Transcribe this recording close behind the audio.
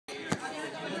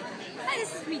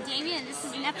me, Damian. This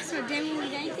is an episode of Damian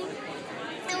with anything.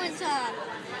 It was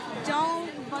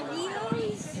Don't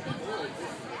Burritos,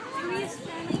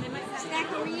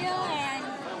 Snackeria, and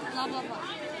blah blah blah.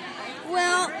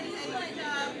 Well,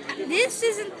 this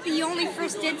isn't the only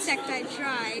first insect I've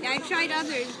tried. I've tried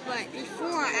others, but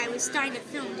before I was starting to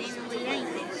film Damian with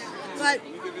anything. But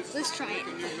let's try it.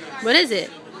 What is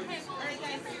it?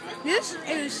 This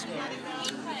is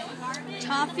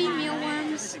toffee,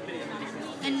 mealworms,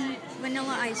 and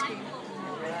vanilla ice cream.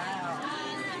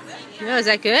 Oh, is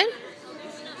that good?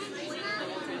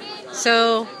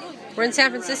 So, we're in San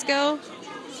Francisco,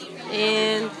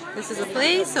 and this is a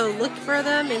place, so look for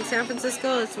them in San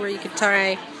Francisco. It's where you could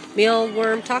try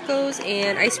mealworm tacos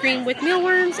and ice cream with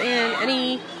mealworms and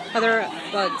any other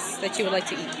bugs that you would like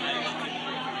to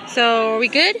eat. So, are we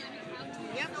good?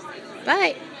 Yep.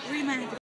 Bye.